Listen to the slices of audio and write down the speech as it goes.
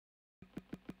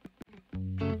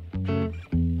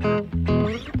Good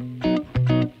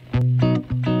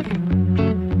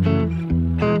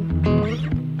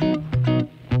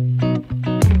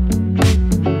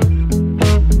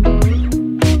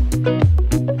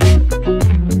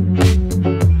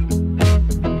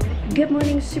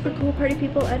morning, super cool party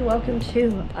people, and welcome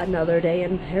to another day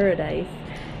in paradise.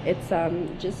 It's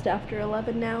just after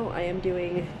 11 now. I am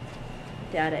doing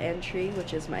data entry,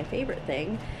 which is my favorite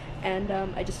thing, and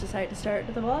I just decided to start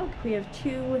the vlog. We have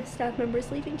 2 staff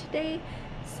members leaving today.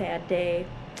 Sad day,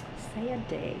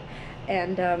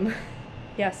 and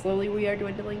yeah, slowly we are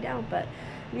dwindling down, but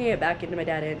I'm gonna get back into my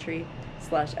data entry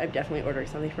 / I'm definitely ordering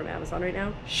something from Amazon right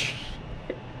now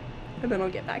and then I'll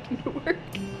get back into work.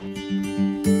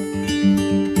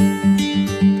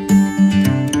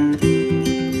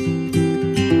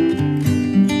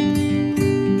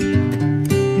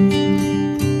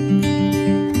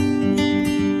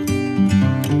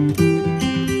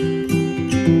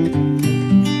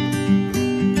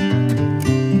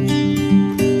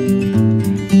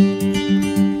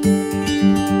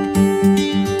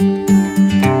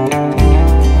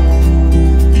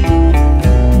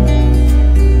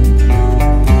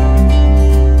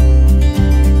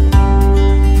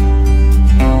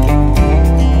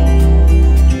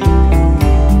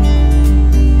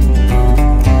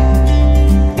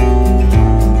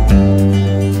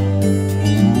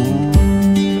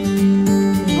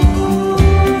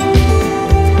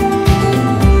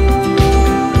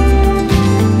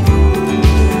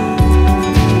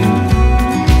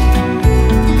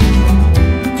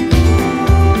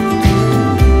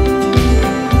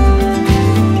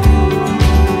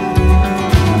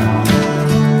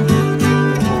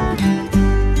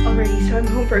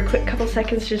 For a quick couple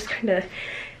seconds, just kind of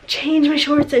change my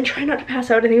shorts and try not to pass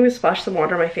out. I think I'm gonna splash some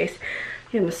water on my face.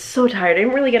 I'm so tired. I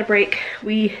didn't really get a break.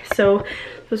 So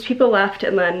those people left,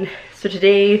 and then so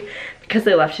today, because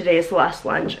they left, today is the last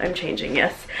lunch. I'm changing,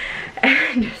 yes.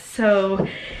 And so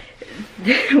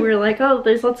we're like, oh,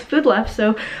 there's lots of food left.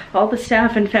 So all the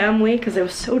staff and family, because it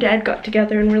was so dead, got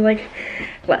together and we're like,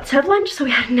 let's have lunch. So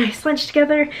we had a nice lunch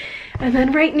together, and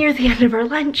then right near the end of our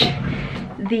lunch,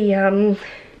 the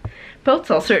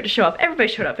boats all started to show up. Everybody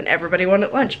showed up and everybody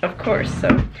wanted lunch, of course.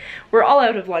 So we're all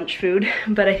out of lunch food,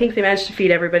 but I think they managed to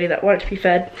feed everybody that wanted to be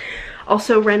fed.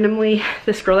 Also, randomly,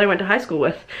 this girl I went to high school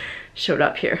with showed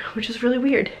up here, which is really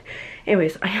weird.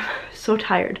 Anyways, I am so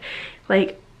tired,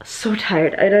 like so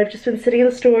tired. And I've just been sitting in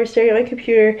the store, staring at my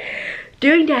computer,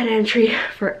 doing data entry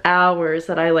for hours,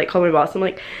 that I like called my boss. I'm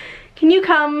like, can you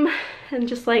come and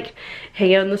just like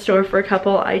hang out in the store for a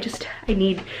couple? I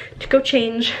need to go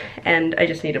change and I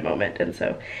just need a moment. And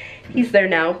so he's there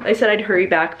now. I said I'd hurry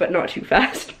back, but not too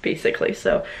fast, basically.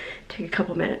 So take a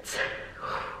couple minutes.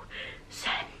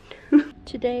 Zen.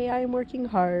 Today I am working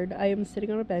hard. I am sitting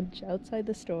on a bench outside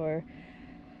the store,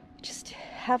 just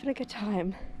having a good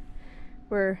time.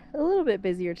 We're a little bit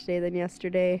busier today than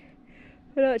yesterday,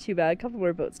 but not too bad. A couple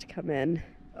more boats to come in.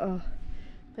 Oh.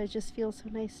 But it just feels so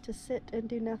nice to sit and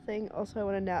do nothing. Also, I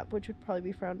want a nap, which would probably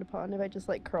be frowned upon if I just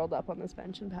like curled up on this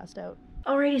bench and passed out.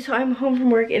 Alrighty, so I'm home from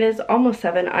work. It is almost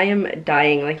 7. I am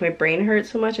dying. Like, my brain hurts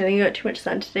so much. I think I got too much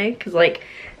sun today because like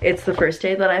it's the first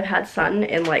day that I've had sun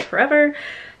in like forever.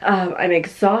 I'm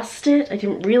exhausted. I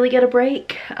didn't really get a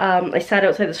break. I sat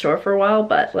outside the store for a while,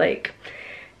 but like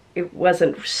it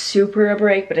wasn't super a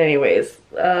break. But anyways,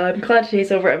 I'm glad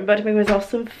today's over. I'm about to make myself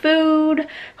some food,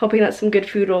 hoping that some good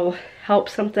food will help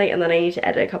something, and then I need to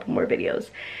edit a couple more videos.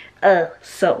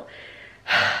 So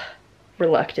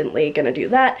reluctantly gonna do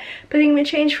that, but I think I'm gonna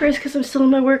change first because I'm still in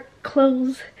my work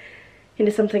clothes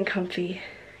into something comfy.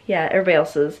 Yeah, everybody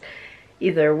else is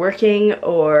either working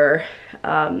or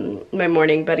my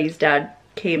morning buddy's dad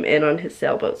came in on his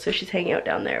sailboat, so she's hanging out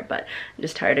down there, but I'm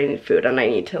just tired. I need food and I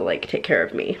need to like take care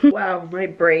of me. Wow, my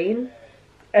brain,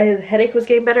 the headache was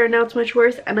getting better and now it's much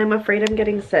worse, and I'm afraid I'm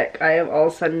getting sick. I have all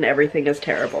of a sudden everything is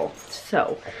terrible.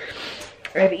 So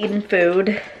I've eaten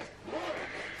food.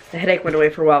 The headache went away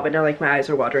for a while, but now like my eyes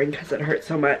are watering because it hurts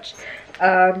so much.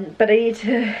 But I need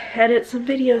to edit some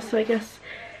videos, so I guess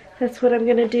that's what I'm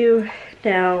gonna do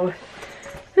now.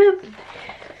 Boop.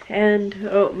 And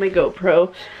oh, my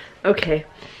GoPro. Okay,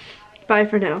 bye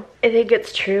for now. I think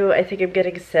it's true. I think I'm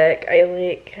getting sick.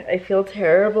 I feel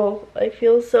terrible. I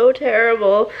feel so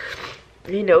terrible.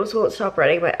 My nose won't stop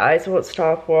running, my eyes won't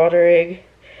stop watering,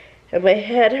 and my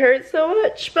head hurts so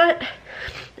much, but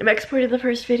I'm exporting the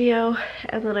first video,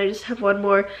 and then I just have one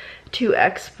more to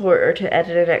export, or to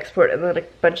edit and export, and then a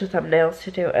bunch of thumbnails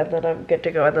to do, and then I'm good to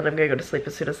go, and then I'm gonna go to sleep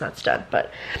as soon as that's done. But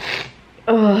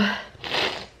oh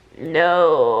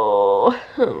no.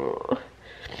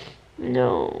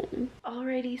 No.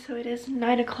 Alrighty, so it is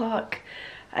 9 o'clock.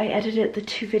 I edited the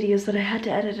 2 videos that I had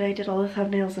to edit. I did all the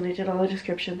thumbnails and I did all the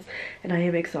descriptions, and I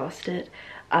am exhausted.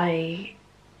 I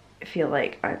feel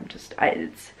like I'm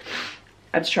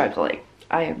struggling.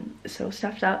 I am so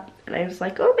stuffed up, and I was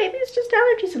like, oh, maybe it's just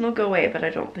allergies and it'll go away, but I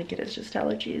don't think it is just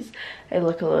allergies. I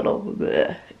look a little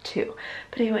bleh too.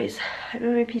 But anyways, I'm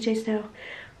in my PJs now.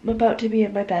 I'm about to be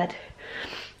in my bed.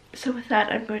 So with that,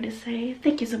 I'm going to say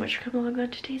thank you so much for coming along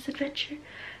on today's adventure,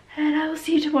 and I will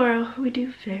see you tomorrow. We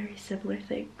do very similar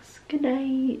things. Good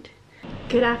night.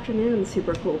 Good afternoon,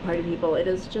 super cool party people. It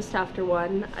is just after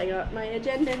 1. I got my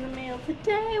agenda in the mail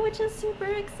today, which is super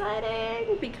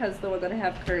exciting because the one that I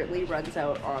have currently runs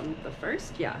out on the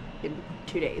 1st. Yeah, in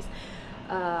 2 days.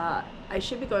 I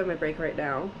should be going on my break right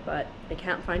now, but I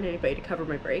can't find anybody to cover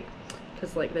my break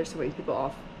because like there's so many people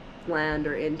off land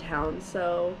or in town,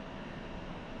 so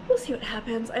we'll see what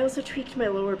happens. I also tweaked my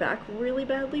lower back really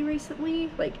badly recently,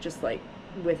 like just like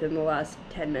within the last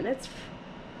 10 minutes.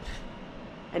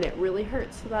 And it really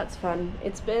hurts, so that's fun.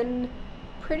 It's been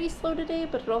pretty slow today,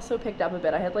 but it also picked up a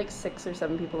bit. I had like 6 or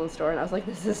 7 people in the store, and I was like,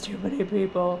 this is too many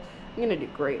people. I'm gonna do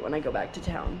great when I go back to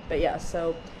town. But yeah,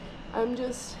 so I'm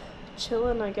just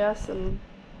chilling, I guess, and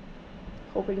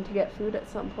hoping to get food at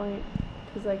some point,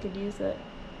 because I could use it.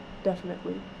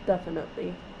 Definitely.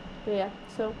 But yeah,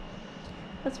 so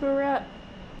that's where we're at.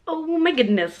 Oh my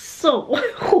goodness,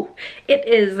 so it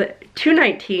is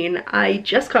 2:19. I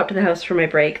just got up to the house for my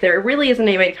break. There really isn't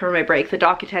anybody to cover my break. The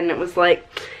dock attendant was like,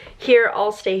 here,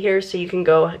 I'll stay here so you can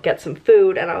go get some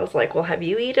food. And I was like, well, have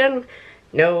you eaten?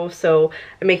 No, so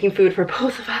I'm making food for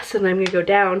both of us and I'm gonna go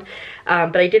down.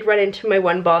 But I did run into my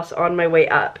one boss on my way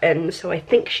up, and so I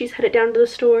think she's headed down to the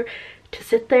store to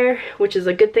sit there, which is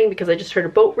a good thing because I just heard a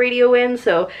boat radio in,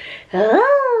 so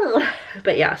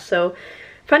but yeah, so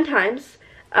fun times.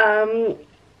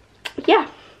 Yeah,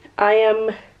 I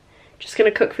am just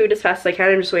gonna cook food as fast as I can.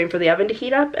 I'm just waiting for the oven to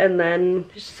heat up, and then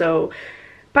so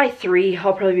by 3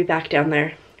 I'll probably be back down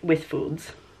there with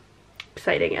foods.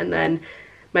 Exciting. And then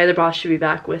my other boss should be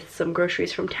back with some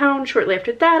groceries from town shortly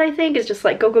after that. I think it's just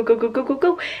like go.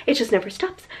 It just never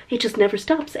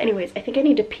stops. Anyways, I think I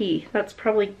need to pee. That's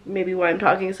probably maybe why I'm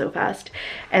talking so fast.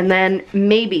 And then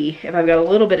maybe if I've got a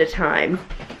little bit of time,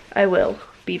 I will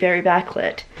be very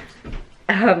backlit.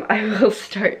 I will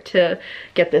start to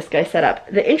get this guy set up.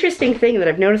 The interesting thing that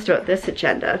I've noticed about this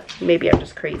agenda, maybe I'm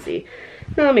just crazy.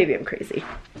 No, maybe I'm crazy.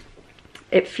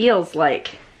 It feels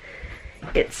like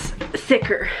it's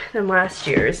thicker than last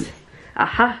year's.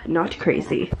 Aha, not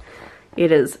crazy.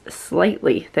 It is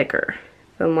slightly thicker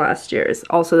than last year's.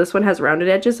 Also, this one has rounded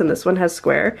edges and this one has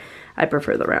square. I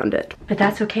prefer the rounded. But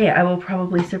that's okay, I will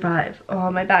probably survive. Oh,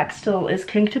 my back still is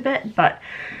kinked a bit, but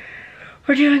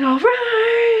we're doing all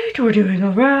right. We're doing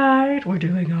all right.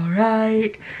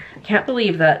 I can't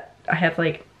believe that I have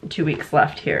like 2 weeks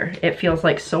left here. It feels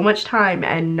like so much time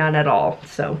and none at all.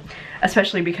 So,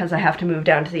 especially because I have to move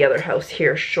down to the other house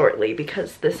here shortly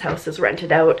because this house is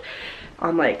rented out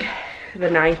on like the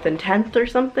 9th and 10th or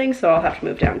something. So I'll have to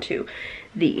move down to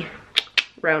the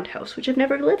round house, which I've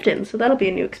never lived in. So that'll be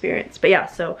a new experience. But yeah,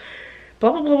 so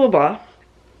blah, blah, blah, blah, blah.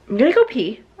 I'm gonna go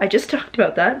pee. I just talked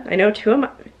about that. I know, two am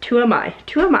I.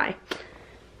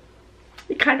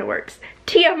 It kind of works.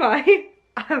 TMI.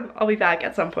 I'll be back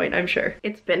at some point, I'm sure.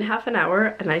 It's been half an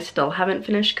hour and I still haven't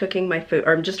finished cooking my food,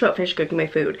 or I'm just about finished cooking my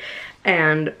food.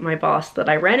 And my boss that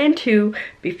I ran into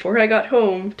before I got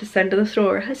home to send to the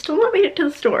store has still not made it to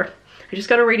the store. I just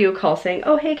got a radio call saying,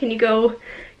 oh, hey, can you go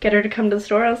get her to come to the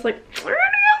store? I was like, I already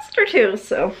asked her to.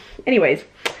 So anyways,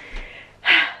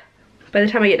 by the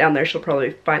time I get down there, she'll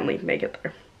probably finally make it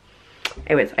there.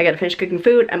 Anyways, I gotta finish cooking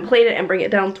food and plate it and bring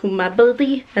it down to my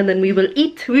buddy, and then we will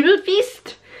eat, we will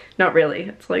feast. Not really,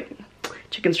 it's like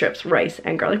chicken strips, rice,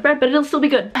 and garlic bread, but it'll still be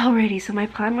good. Alrighty, so my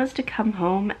plan was to come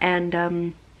home and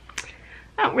I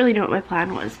don't really know what my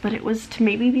plan was, but it was to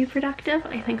maybe be productive.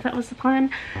 I think that was the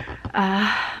plan.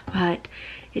 But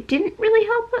it didn't really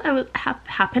help.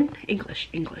 Happen. English.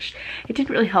 It didn't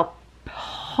really help.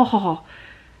 Oh,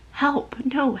 help.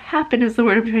 No, happen is the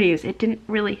word I'm trying to use. It didn't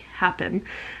really happen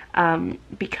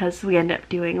because we ended up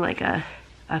doing like a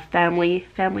family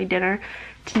dinner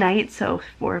tonight. So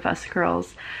 4 of us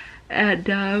girls, and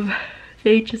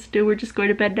we're just going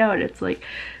to bed now, and it's like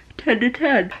 10 to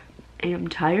 10. I am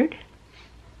tired.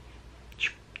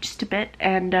 Just a bit,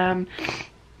 and I'm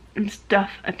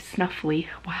snuffly.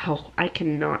 Wow, I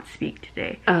cannot speak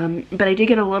today. But I did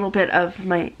get a little bit of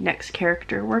my next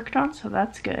character worked on, so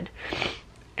that's good.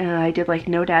 I did like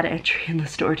no data entry in the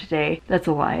store today. That's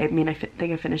a lie. I mean, I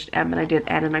think I finished M and I did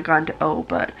N and I got into O,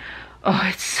 but oh,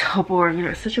 it's so boring. It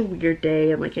was such a weird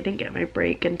day, and like I didn't get my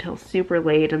break until super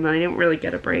late, and then I didn't really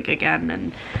get a break again,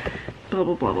 and blah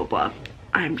blah blah blah blah.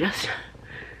 I'm just...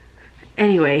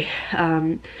 Anyway,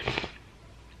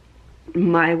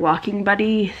 my walking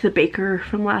buddy, the baker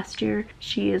from last year,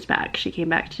 she is back. She came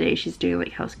back today. She's doing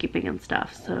like housekeeping and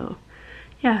stuff. So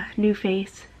yeah, new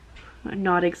face,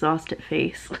 not exhausted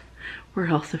face. We're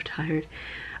all so tired.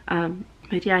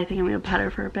 But yeah, I think I'm gonna pet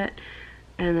her for a bit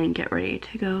and then get ready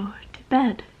to go to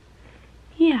bed.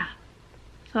 Yeah,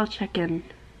 so I'll check in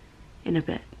a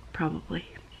bit, probably.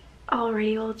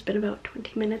 Alrighty, well, it's been about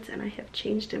 20 minutes and I have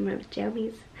changed in my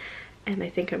pajamas. And I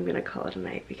think I'm gonna call it a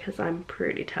night because I'm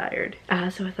pretty tired.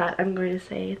 So with that, I'm going to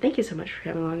say thank you so much for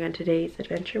coming along on today's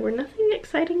adventure where nothing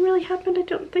exciting really happened. I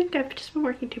don't think. I've just been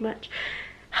working too much.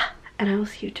 And I will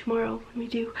see you tomorrow when we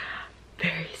do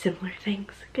very similar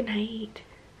things. Good night.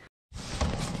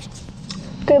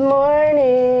 Good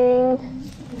morning.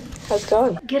 How's it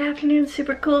going? Good afternoon,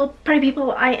 super cool party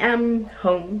people. I am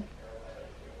home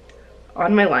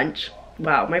on my lunch.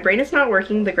 Wow, my brain is not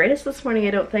working the greatest this morning,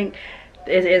 I don't think.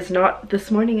 It is not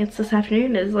this morning, it's this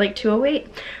afternoon. It is like 2:08.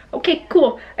 Okay,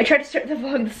 cool. I tried to start the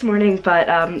vlog this morning, but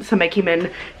somebody came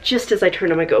in just as I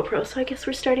turned on my GoPro, so I guess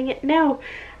we're starting it now.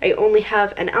 I only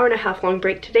have an hour-and-a-half long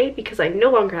break today because I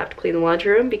no longer have to clean the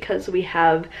laundry room because we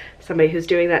have somebody who's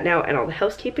doing that now and all the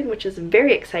housekeeping, which is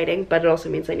very exciting, but it also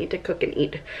means I need to cook and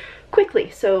eat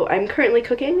quickly. So I'm currently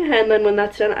cooking, and then when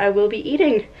that's done, I will be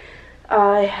eating.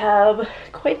 I have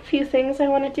quite a few things I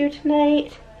want to do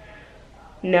tonight.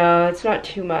 No, it's not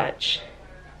too much.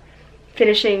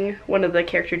 Finishing one of the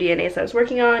character DNAs I was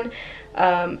working on,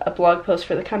 a blog post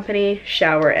for the company,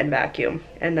 shower and vacuum,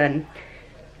 and then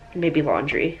maybe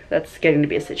laundry. That's getting to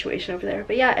be a situation over there.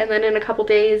 But yeah, and then in a couple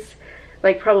days,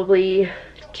 like probably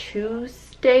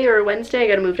Tuesday or Wednesday, I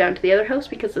gotta move down to the other house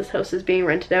because this house is being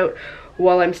rented out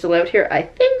while I'm still out here, I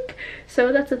think.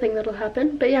 So that's a thing that'll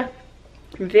happen. But yeah,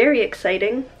 very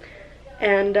exciting.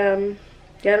 And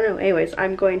yeah, I don't know. Anyways,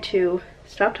 I'm going to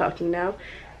stop talking now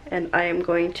and I am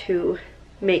going to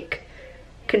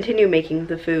continue making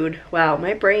the food. Wow,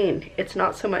 my brain, it's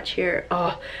not so much here.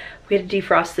 Oh, we had to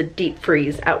defrost the deep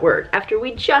freeze at work after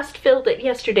we just filled it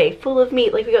yesterday full of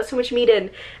meat. Like, we got so much meat in,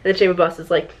 and the chamber boss is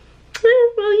like,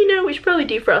 well, you know, we should probably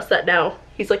defrost that now.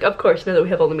 He's like, of course, now that we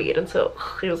have all the meat. And so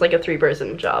it was like a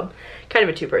 3-person job, kind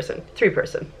of a 2-person,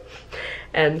 3-person.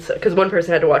 And so, because one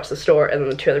person had to watch the store and then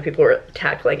the 2 other people were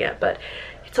tackling it, but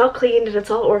it's all cleaned and it's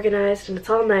all organized and it's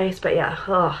all nice. But yeah,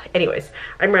 oh, anyways,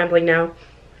 I'm rambling now.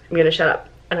 I'm gonna shut up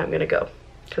and I'm gonna go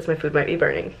because my food might be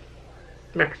burning.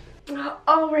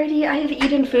 Alrighty, I have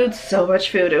eaten food, so much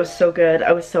food. It was so good.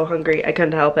 I was so hungry, I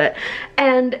couldn't help it.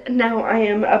 And now I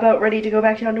am about ready to go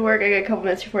back down to work. I got a couple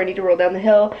minutes before I need to roll down the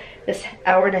hill. This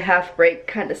hour-and-a-half break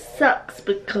kind of sucks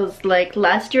because like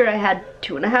last year I had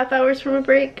 2.5 hours from a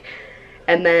break,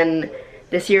 and then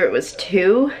this year it was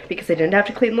 2 because I didn't have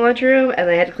to clean the laundry room, and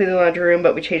I had to clean the laundry room,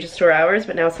 but we changed the store hours,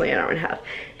 but now it's only an hour-and-a-half.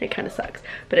 And it kind of sucks,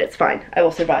 but it's fine. I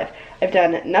will survive. I've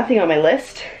done nothing on my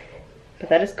list, but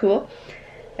that is cool.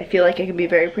 I feel like I can be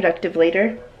very productive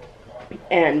later,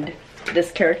 and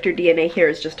this character DNA here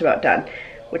is just about done,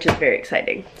 which is very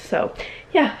exciting. So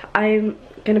yeah, I'm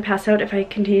gonna pass out if I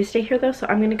continue to stay here though, so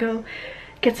I'm gonna go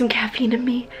get some caffeine in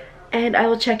me, and I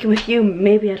will check in with you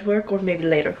maybe at work or maybe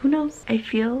later, who knows. I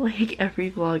feel like every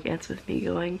vlog ends with me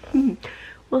going,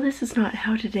 well, this is not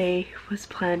how today was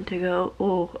planned to go.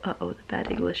 Oh, uh-oh, the bad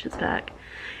English is back.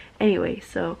 Anyway,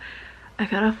 so I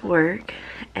got off work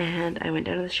and I went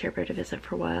down to the Sharebear to visit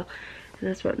for a while, and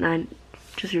that's about 9,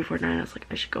 just before 9, I was like,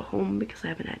 I should go home because I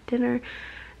haven't had dinner.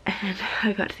 And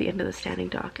I got to the end of the standing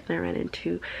dock and I ran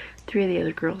into 3 of the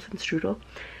other girls in Strudel,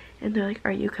 and they're like,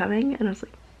 are you coming? And I was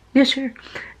like, yeah, sure.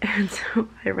 And so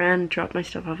I ran, dropped my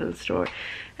stuff off at the store,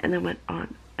 and then went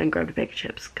on and grabbed a bag of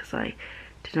chips because I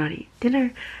did not eat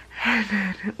dinner, and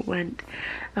then went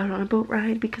out on a boat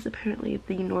ride because apparently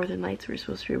the northern lights were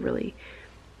supposed to be really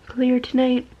clear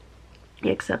tonight,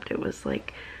 except it was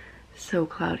like so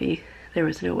cloudy there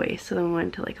was no way. So then we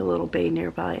went to like a little bay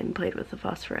nearby and played with the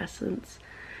phosphorescence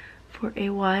for a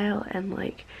while, and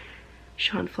like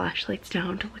shone flashlights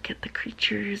down to look at the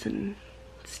creatures and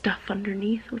stuff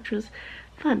underneath, which was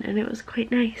fun and it was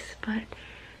quite nice. But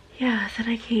yeah, then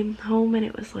I came home and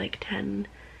it was like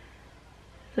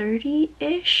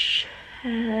 10:30-ish,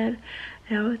 and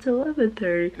now it's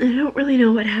 11:30. I don't really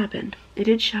know what happened. I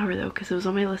did shower though because it was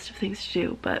on my list of things to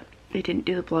do, but I didn't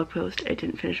do the blog post, I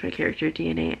didn't finish my character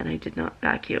DNA, and I did not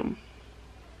vacuum.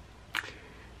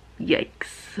 Yikes.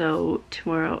 So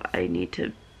tomorrow I need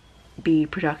to be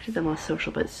productive and less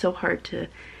social, but it's so hard to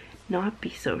not be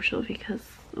social because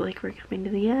like we're coming to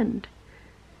the end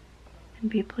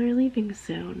and people are leaving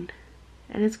soon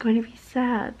and it's going to be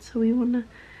sad, so we want to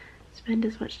spend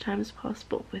as much time as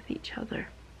possible with each other.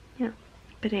 Yeah.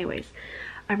 But anyways,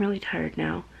 I'm really tired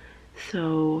now,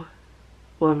 so,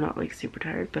 well, I'm not like super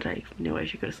tired, but I know I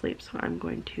should go to sleep, so I'm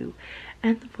going to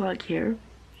end the vlog here,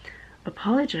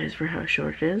 apologize for how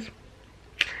short it is,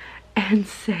 and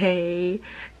say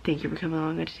thank you for coming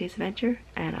along on today's adventure,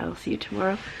 and I will see you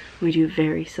tomorrow. We do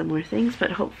very similar things,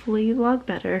 but hopefully you vlog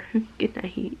better. Good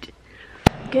night.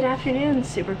 Good afternoon,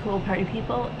 super cool party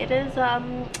people. It is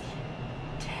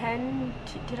 10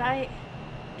 to, did I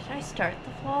start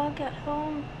the vlog at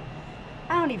home?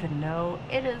 I don't even know.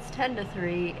 It is 10 to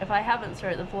 3. If I haven't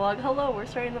started the vlog, hello, we're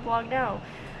starting the vlog now.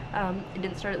 I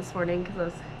didn't start it this morning because I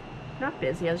was not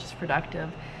busy, I was just productive.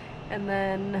 And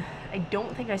then I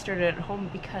don't think I started at home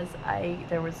because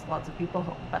there was lots of people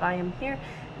home. But I am here,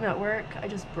 I'm at work, I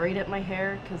just braided my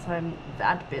hair because I'm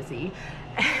that busy.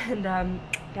 And now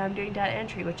I'm doing data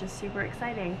entry, which is super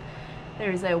exciting.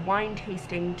 There's a wine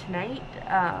tasting tonight,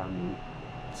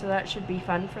 so that should be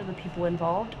fun for the people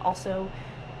involved. Also,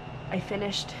 I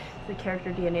finished the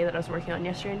character DNA that I was working on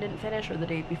yesterday and didn't finish, or the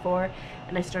day before,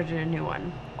 and I started a new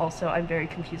one. Also, I'm very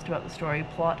confused about the story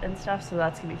plot and stuff, so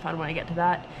that's gonna be fun when I get to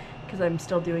that, because I'm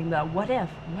still doing the what if,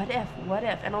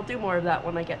 and I'll do more of that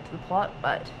when I get to the plot,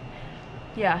 but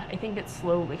yeah, I think it's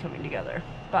slowly coming together.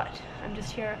 But I'm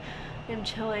just here, I'm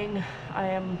chilling, I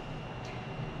am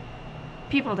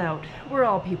peopled out. We're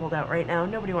all peopled out right now.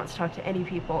 Nobody wants to talk to any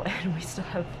people, and we still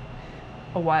have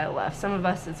a while left. Some of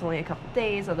us it's only a couple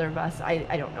days, other of us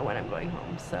I don't know when I'm going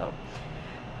home. So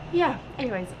yeah,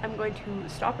 anyways, I'm going to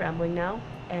stop rambling now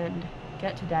and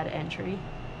get to data entry,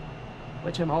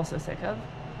 which I'm also sick of,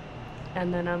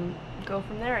 and then go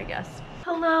from there, I guess.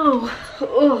 Hello.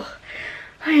 Oh,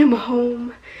 I am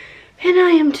home and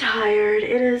I am tired.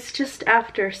 It is just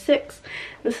after 6.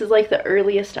 This is like the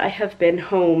earliest I have been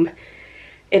home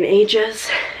in ages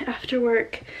after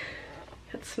work.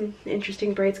 Got some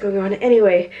interesting braids going on.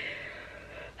 Anyway,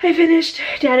 I finished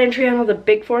data entry on all the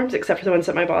big forms, except for the ones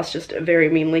that my boss just very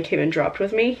meanly came and dropped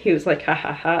with me. He was like, ha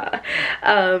ha ha.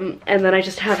 And then I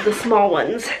just have the small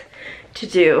ones to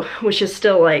do, which is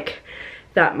still like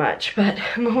that much, but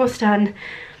I'm almost done.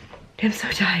 I'm so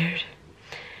tired.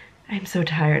 I'm so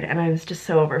tired, and I was just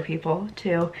so over people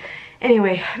too.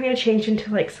 Anyway, I'm gonna change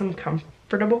into like some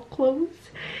comfortable clothes,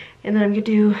 and then I'm gonna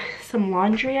do some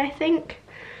laundry, I think.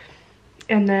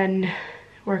 And then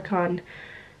work on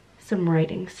some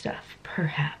writing stuff,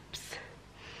 perhaps.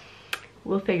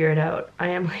 We'll figure it out. I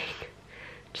am like,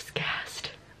 just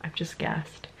gassed. I'm just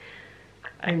gassed.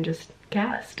 I'm just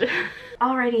gassed.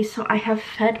 Alrighty, so I have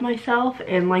fed myself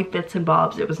in like bits and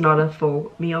bobs. It was not a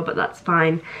full meal, but that's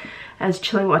fine. I was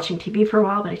chilling watching TV for a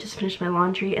while, but I just finished my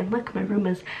laundry, and look, my room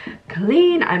is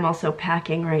clean. I'm also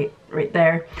packing right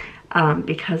there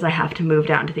because I have to move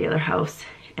down to the other house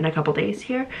in a couple days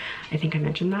here. I think I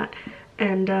mentioned that.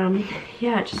 And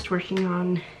yeah, just working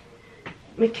on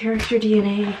my character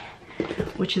DNA,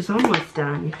 which is almost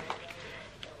done.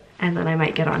 And then I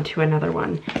might get on to another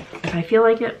one if I feel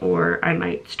like it, or I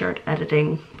might start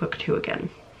editing book 2 again.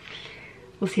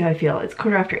 We'll see how I feel. It's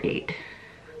 8:15.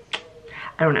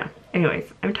 I don't know.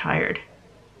 Anyways, I'm tired.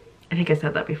 I think I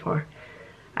said that before.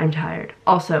 I'm tired.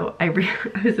 Also, I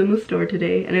was in the store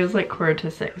today and it was like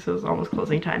 5:45, so it was almost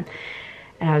closing time.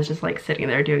 And I was just like sitting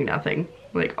there doing nothing,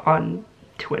 like on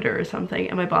Twitter or something.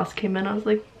 And my boss came in, I was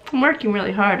like, I'm working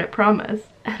really hard, I promise.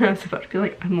 And I was about to be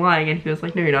like, I'm lying. And he was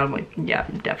like, no, you're not. I'm like, yeah,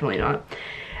 definitely not.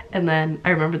 And then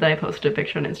I remember that I posted a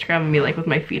picture on Instagram of me like with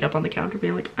my feet up on the counter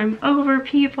being like, I'm over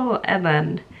people. And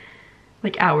then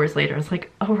like hours later, I was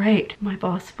like, oh right, my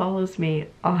boss follows me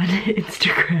on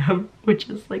Instagram, which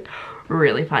is like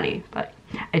really funny, but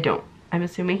I don't. I'm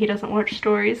assuming he doesn't watch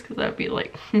stories because that'd be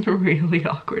like really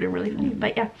awkward and really funny.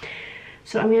 But yeah,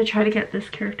 so I'm gonna try to get this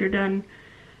character done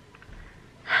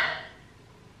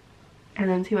and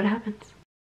then see what happens.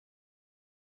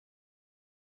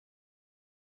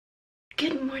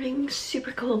 Good morning,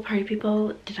 super cool party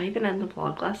people. Did I even end the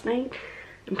vlog last night?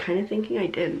 I'm kind of thinking I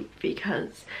didn't,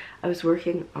 because I was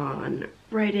working on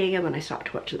writing and then I stopped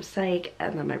to watch some Psych,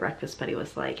 and then my breakfast buddy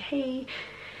was like, hey,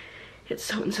 it's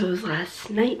so-and-so's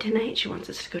last night tonight. She wants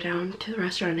us to go down to the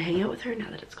restaurant and hang out with her now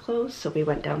that it's closed. So we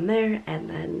went down there, and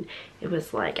then it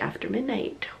was like after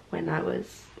midnight when I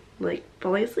was like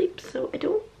falling asleep. So I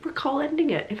don't recall ending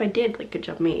it. If I did, like good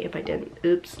job me. If I didn't,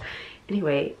 oops.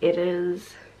 Anyway, it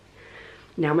is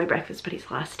now my breakfast buddy's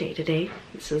last day today.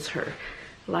 This is her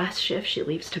last shift. She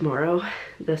leaves tomorrow.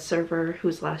 The server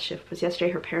whose last shift was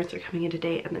yesterday, her parents are coming in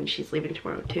today, and then she's leaving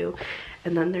tomorrow too.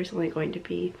 And then there's only going to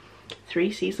be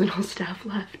 3 seasonal staff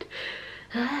left.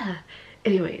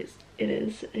 Anyways, it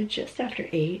is just after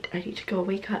 8. I need to go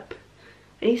wake up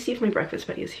I need to see if my breakfast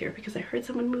buddy is here because I heard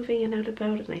someone moving in and out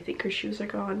about and I think her shoes are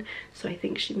gone. So I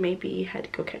think she maybe had to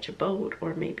go catch a boat,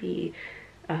 or maybe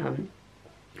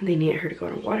they needed her to go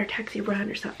on a water taxi run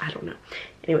or something. I don't know.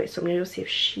 Anyway, so I'm gonna go see if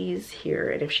she's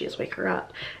here, and if she is, wake her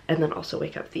up, and then also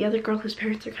wake up the other girl whose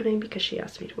parents are coming because she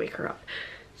asked me to wake her up.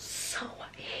 So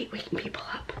I hate waking people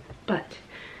up, but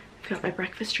I've got my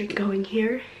breakfast drink going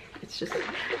here. It's just,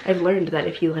 I've learned that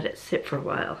if you let it sit for a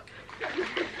while,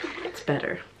 it's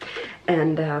better.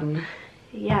 And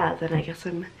yeah, then I guess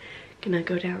I'm gonna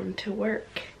go down to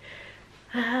work.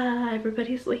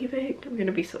 Everybody's leaving. I'm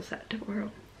gonna be so sad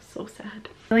tomorrow. So sad.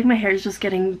 I feel like my hair is just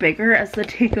getting bigger as the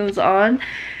day goes on.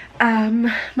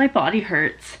 My body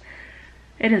hurts.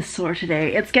 It is sore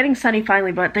today. It's getting sunny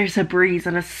finally, but there's a breeze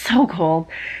and it's so cold.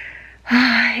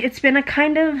 It's been a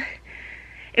kind of,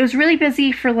 it was really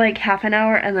busy for like half an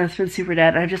hour and then it's been super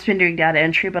dead. I've just been doing data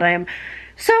entry, but I am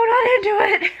so not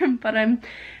into it. But I'm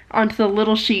onto the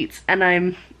little sheets and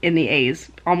I'm in the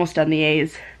A's, almost done the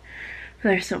A's.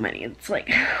 There's so many, it's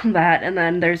like that, and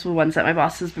then there's the ones that my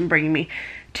boss has been bringing me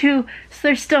to, so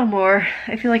there's still more.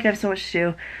 I feel like I have so much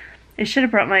to do. I should have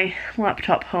brought my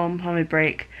laptop home on my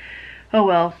break. Oh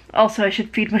well. Also, I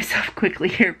should feed myself quickly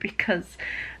here because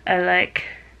I like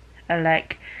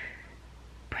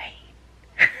brain.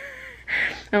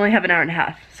 I only have an hour and a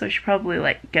half, so I should probably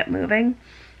like get moving,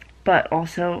 but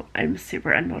also I'm super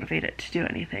unmotivated to do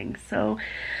anything, so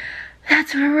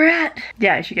that's where we're at.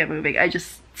 Yeah, I should get moving. I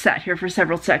just sat here for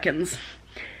several seconds,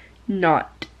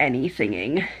 not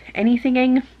anythinging.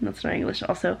 Anythinging? That's not English.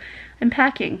 Also, I'm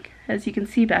packing, as you can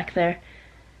see back there.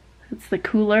 It's the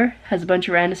cooler, has a bunch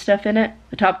of random stuff in it.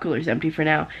 The top cooler's empty for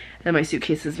now. And then my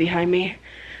suitcase is behind me.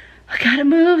 I gotta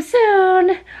move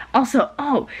soon. Also,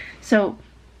 oh, so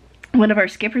one of our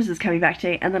skippers is coming back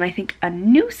today, and then I think a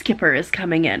new skipper is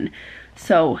coming in.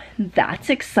 So that's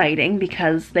exciting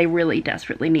because they really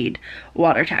desperately need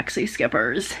water taxi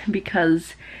skippers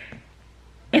because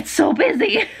it's so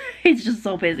busy. It's just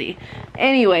so busy.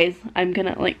 Anyways, I'm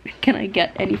gonna like, can I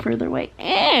get any further away?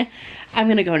 I'm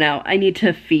gonna go now. I need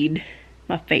to feed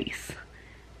my face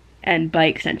and by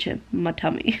extension, my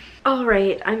tummy. All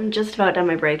right, I'm just about done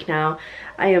my break now.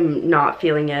 I am not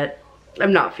feeling it.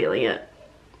 I'm not feeling it.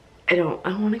 I don't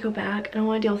want to go back. I don't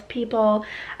want to deal with people.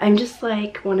 I'm just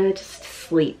like, want to just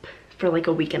sleep for like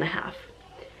a week and a half.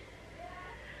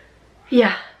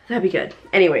 Yeah, that'd be good.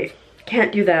 Anyways,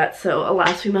 can't do that. So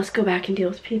alas, we must go back and deal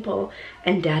with people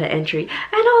and data entry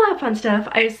and all that fun stuff.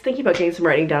 I was thinking about getting some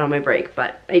writing down on my break,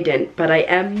 but I didn't. But I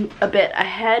am a bit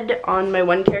ahead on my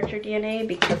one character DNA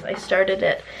because I started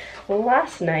it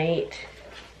last night.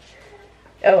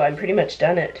 Oh, I'm pretty much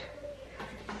done it.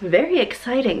 Very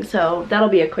exciting, so that'll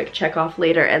be a quick check off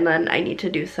later, and then I need to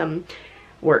do some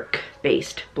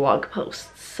work-based blog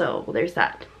posts, so there's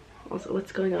that. Also,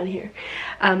 what's going on here?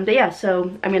 But yeah,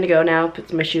 so I'm gonna go now,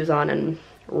 put my shoes on, and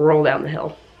roll down the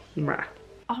hill.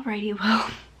 Alrighty, well,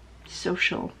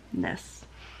 socialness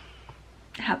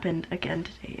happened again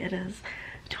today. It is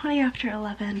 20 after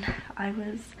 11. I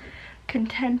was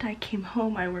content. I came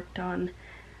home, I worked on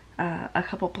a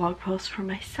couple blog posts for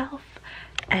myself,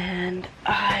 and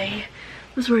I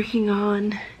was working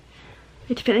on,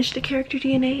 I finished a character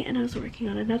DNA and I was working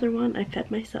on another one. I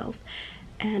fed myself,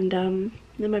 and then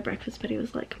my breakfast buddy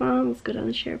was like, come on, let's go down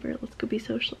the Cherbourg, let's go be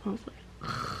social. I was like,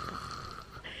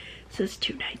 ugh. This is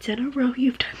 2 nights in a row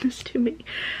you've done this to me.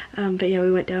 But yeah,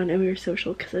 we went down and we were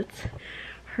social because it's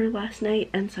her last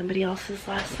night and somebody else's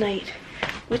last night,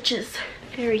 which is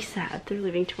very sad. They're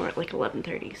leaving tomorrow at like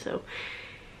 11:30, so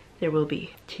there will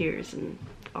be tears and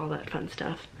all that fun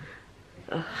stuff.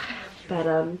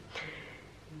 But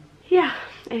yeah,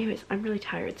 anyways, I'm really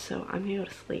tired, so I'm gonna go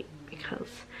to sleep because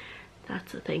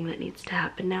that's the thing that needs to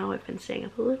happen now. I've been staying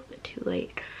up a little bit too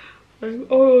late. I'm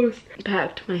almost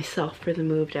packed myself for the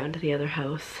move down to the other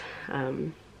house.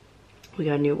 We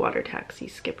got a new water taxi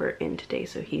skipper in today,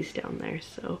 so he's down there.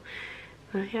 So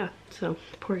yeah, so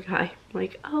the poor guy,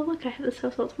 like, oh look, I have this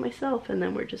house all to myself, and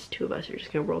then we're just 2 of us are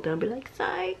just gonna roll down and be like,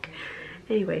 psych.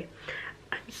 Anyway,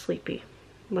 I'm sleepy,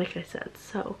 like I said.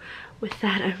 So with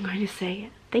that, I'm going to say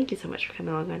thank you so much for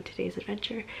coming along on today's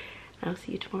adventure. I'll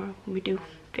see you tomorrow when we do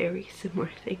very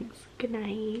similar things. Good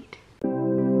night.